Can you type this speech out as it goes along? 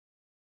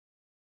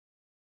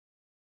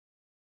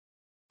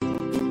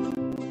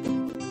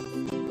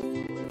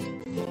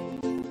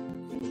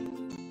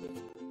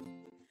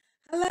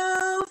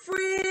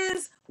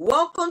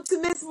Welcome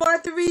to Miss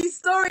Martha Reed's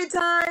Story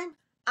Time.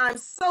 I'm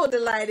so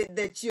delighted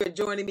that you're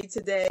joining me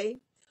today.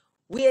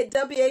 We at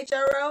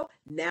WHRO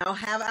now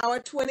have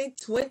our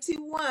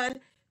 2021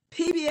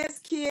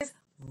 PBS Kids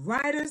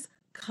Writers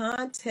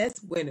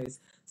Contest winners.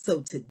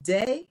 So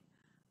today,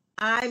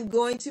 I'm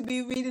going to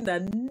be reading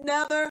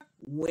another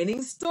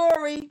winning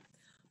story.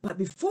 But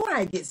before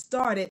I get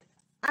started,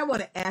 I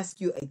want to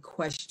ask you a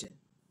question.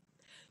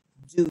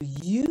 Do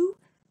you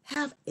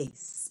have a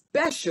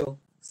special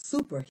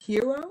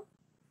superhero?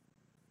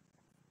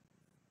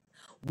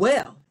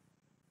 Well,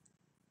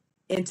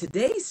 in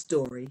today's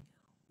story,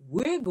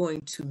 we're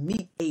going to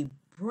meet a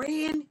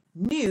brand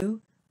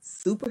new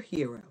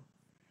superhero.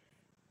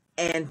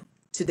 And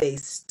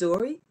today's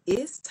story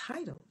is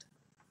titled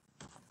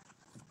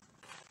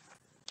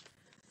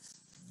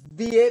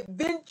The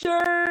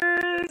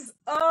Adventures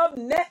of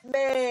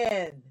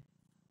Netman.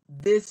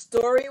 This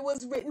story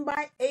was written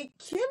by a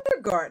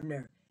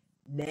kindergartner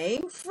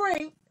named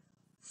Frank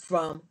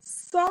from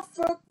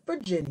Suffolk,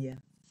 Virginia.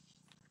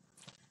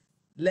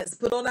 Let's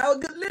put on our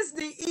good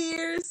listening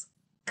ears.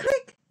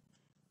 Click,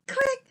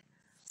 click,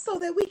 so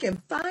that we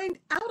can find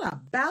out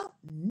about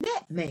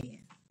Netman.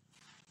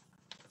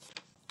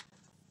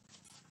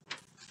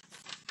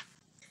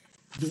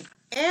 The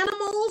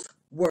animals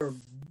were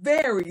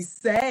very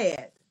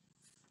sad.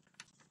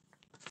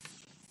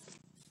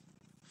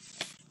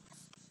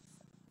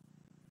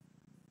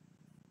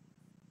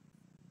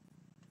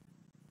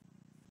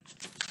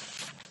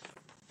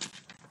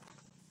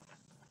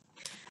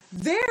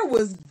 There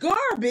was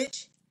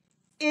garbage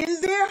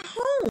in their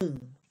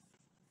home,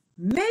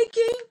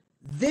 making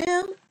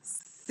them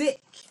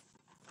sick.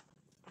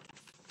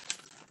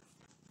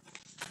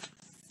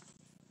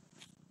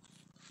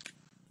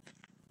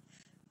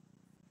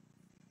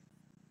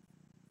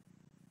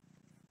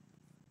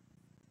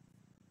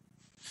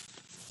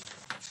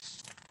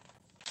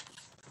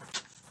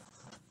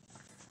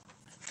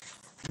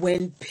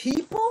 When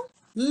people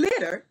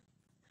litter,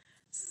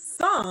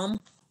 some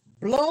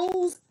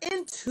blows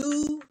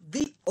into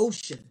the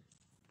ocean.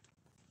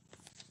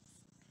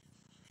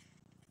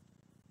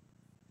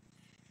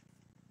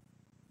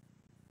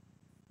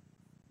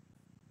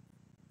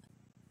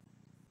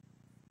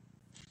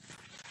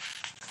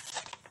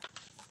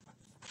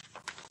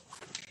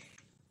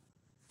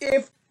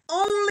 If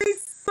only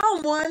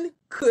someone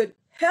could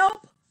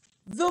help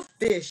the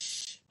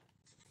fish.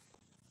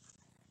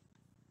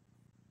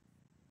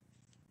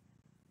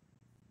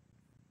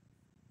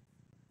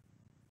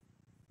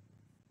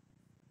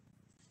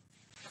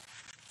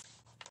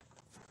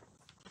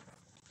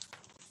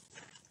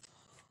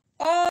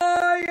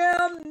 I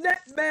am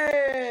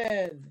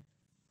Netman.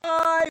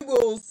 I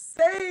will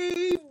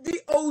save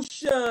the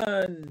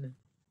ocean.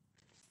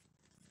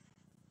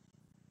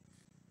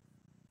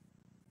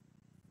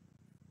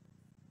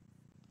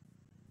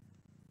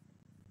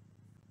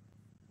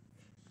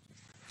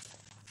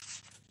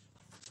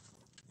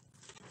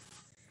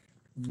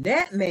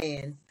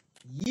 Netman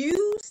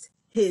used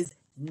his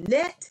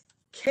net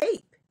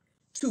cape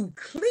to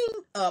clean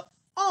up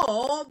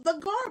all the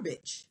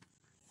garbage.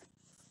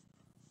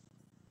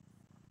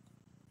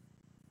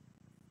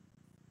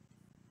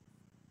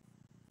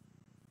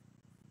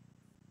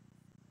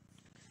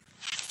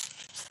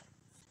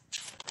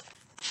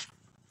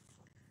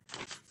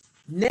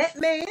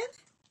 Netman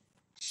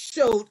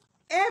showed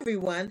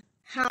everyone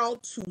how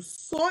to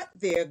sort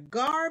their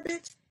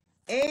garbage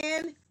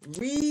and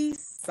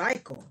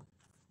recycle.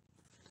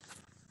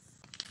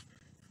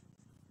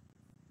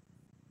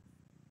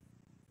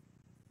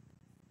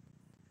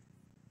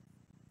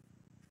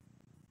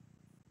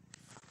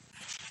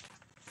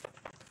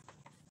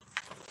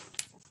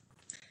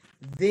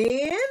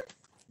 Then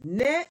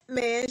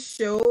Netman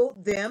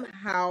showed them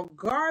how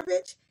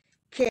garbage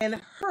can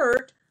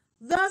hurt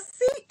the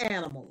sea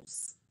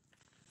animals.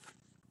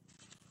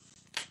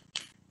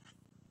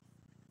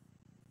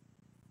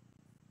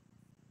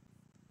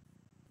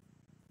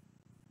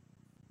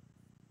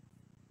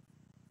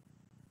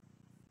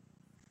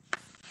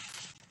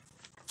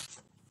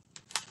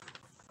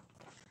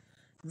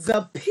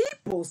 The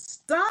people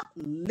stopped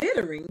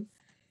littering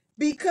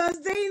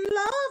because they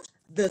loved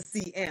the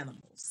sea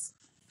animals.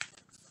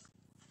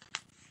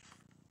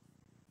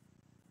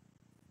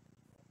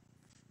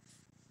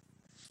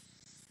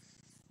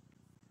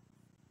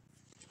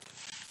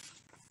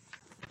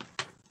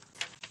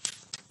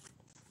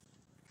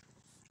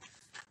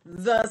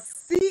 The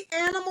sea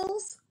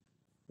animals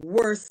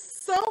were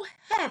so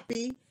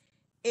happy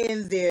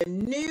in their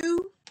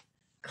new,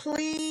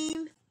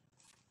 clean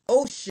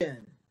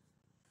ocean.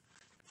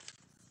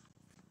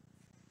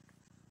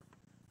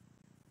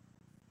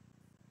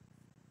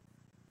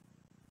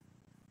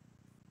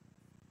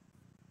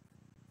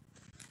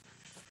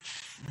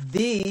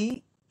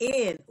 The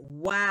end.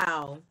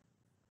 Wow.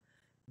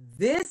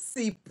 This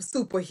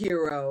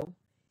superhero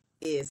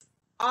is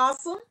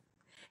awesome,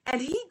 and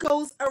he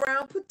goes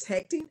around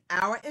protecting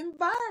our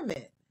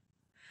environment.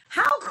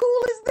 How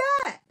cool is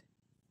that?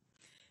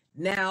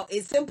 Now,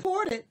 it's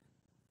important.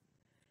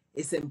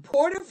 It's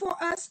important for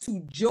us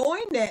to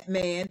join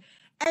Netman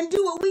and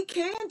do what we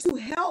can to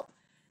help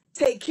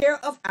take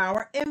care of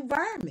our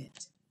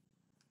environment.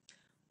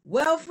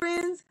 Well,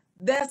 friends,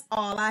 that's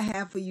all I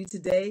have for you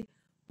today.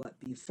 But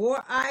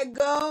before I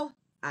go,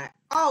 I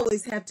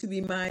always have to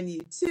remind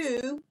you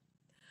to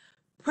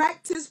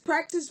practice,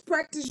 practice,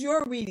 practice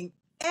your reading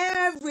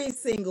every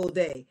single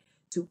day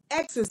to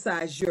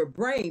exercise your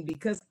brain,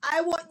 because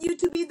I want you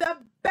to be the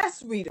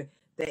best reader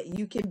that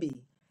you can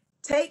be.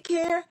 Take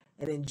care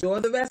and enjoy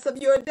the rest of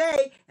your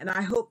day, and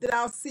I hope that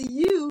I'll see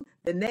you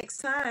the next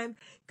time.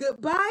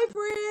 Goodbye,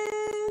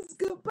 friends.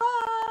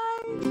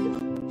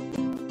 Goodbye.